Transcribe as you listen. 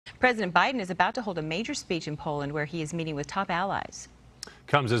President Biden is about to hold a major speech in Poland where he is meeting with top allies.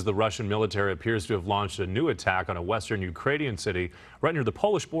 Comes as the Russian military appears to have launched a new attack on a western Ukrainian city right near the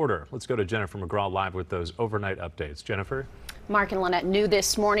Polish border. Let's go to Jennifer McGraw live with those overnight updates. Jennifer? Mark and Lynette, new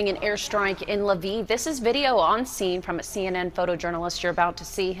this morning, an airstrike in Lviv. This is video on scene from a CNN photojournalist. You're about to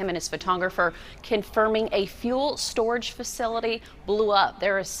see him and his photographer confirming a fuel storage facility blew up.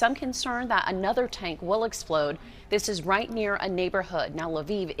 There is some concern that another tank will explode. This is right near a neighborhood. Now,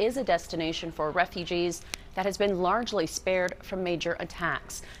 Lviv is a destination for refugees that has been largely spared from major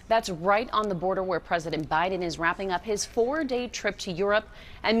attacks. That's right on the border where President Biden is wrapping up his 4-day trip to Europe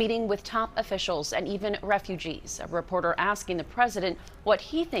and meeting with top officials and even refugees. A reporter asking the president what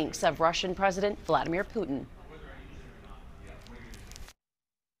he thinks of Russian President Vladimir Putin.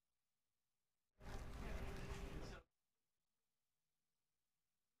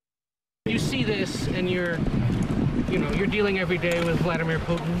 You see this and you're dealing every day with Vladimir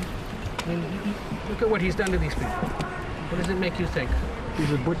Putin. I mean, look at what he's done to these people. What does it make you think?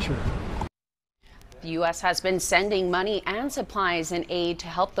 He's a butcher. The U.S. has been sending money and supplies and aid to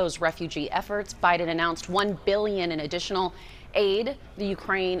help those refugee efforts. Biden announced $1 billion in additional aid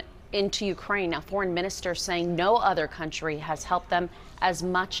into Ukraine. Now, foreign minister saying no other country has helped them as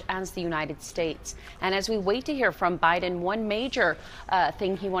much as the United States. And as we wait to hear from Biden, one major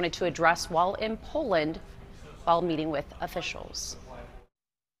thing he wanted to address while in Poland, while meeting with officials.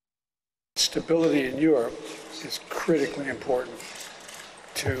 Stability in Europe is critically important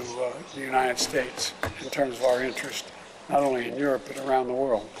to the United States in terms of our interest, not only in Europe, but around the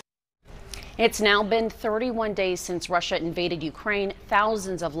world. It's now been 31 days since Russia invaded Ukraine.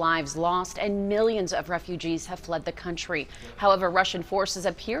 Thousands of lives lost and millions of refugees have fled the country. However, Russian forces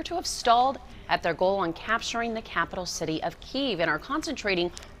appear to have stalled at their goal on capturing the capital city of Kyiv and are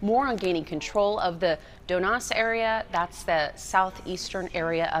concentrating more on gaining control of the Donbas area. That's the southeastern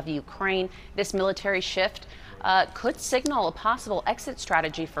area of Ukraine. This military shift could signal a possible exit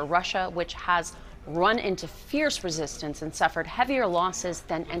strategy for Russia, which has run into fierce resistance and suffered heavier losses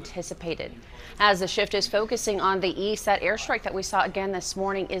than anticipated. As the shift is focusing on the east, that airstrike that we saw again this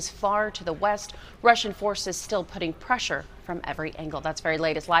morning is far to the west. Russian forces still putting pressure from every angle. That's very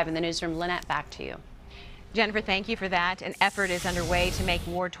latest live in the newsroom. Lynette, back to you. Jennifer, thank you for that. An effort is underway to make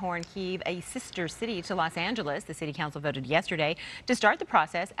war-torn Kyiv a sister city to Los Angeles. The city council voted yesterday to start the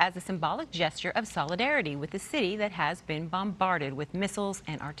process as a symbolic gesture of solidarity with the city that has been bombarded with missiles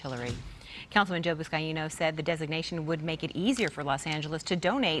and artillery. Councilman Joe Buscaino said the designation would make it easier for Los Angeles to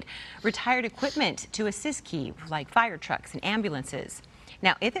donate retired equipment to assist Kyiv, like fire trucks and ambulances.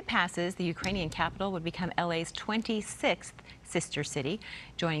 Now, if it passes, the Ukrainian capital would become LA's 26th sister city,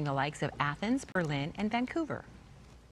 joining the likes of Athens, Berlin, and Vancouver.